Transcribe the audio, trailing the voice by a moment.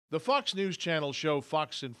The Fox News Channel show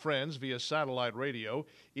Fox and Friends via satellite radio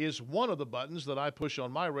is one of the buttons that I push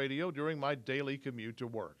on my radio during my daily commute to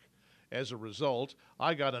work. As a result,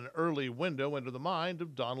 I got an early window into the mind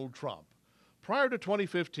of Donald Trump. Prior to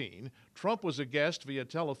 2015, Trump was a guest via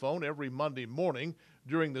telephone every Monday morning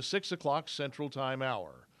during the 6 o'clock Central Time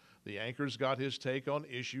hour. The anchors got his take on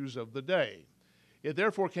issues of the day. It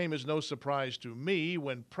therefore came as no surprise to me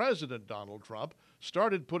when President Donald Trump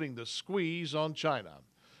started putting the squeeze on China.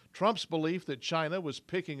 Trump's belief that China was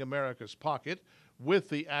picking America's pocket with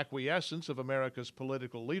the acquiescence of America's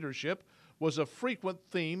political leadership was a frequent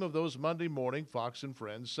theme of those Monday morning Fox and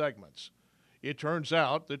Friends segments. It turns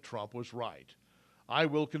out that Trump was right. I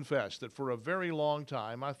will confess that for a very long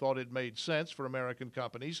time I thought it made sense for American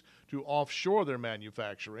companies to offshore their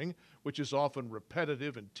manufacturing, which is often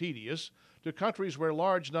repetitive and tedious, to countries where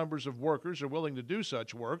large numbers of workers are willing to do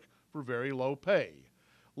such work for very low pay.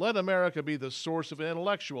 Let America be the source of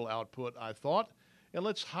intellectual output, I thought, and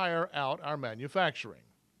let's hire out our manufacturing.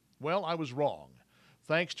 Well, I was wrong.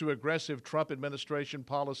 Thanks to aggressive Trump administration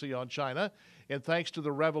policy on China, and thanks to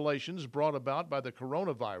the revelations brought about by the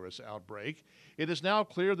coronavirus outbreak, it is now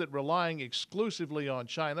clear that relying exclusively on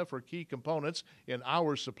China for key components in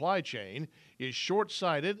our supply chain is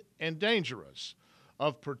short-sighted and dangerous.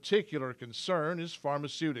 Of particular concern is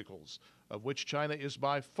pharmaceuticals, of which China is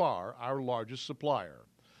by far our largest supplier.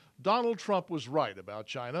 Donald Trump was right about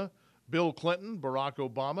China. Bill Clinton, Barack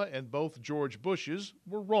Obama, and both George Bushes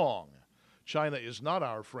were wrong. China is not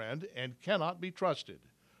our friend and cannot be trusted.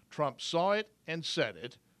 Trump saw it and said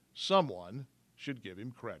it. Someone should give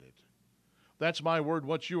him credit. That's my word.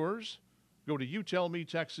 What's yours? Go to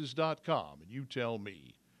youtellmetexas.com and you tell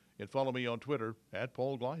me. And follow me on Twitter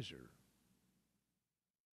 @Paul Gleiser.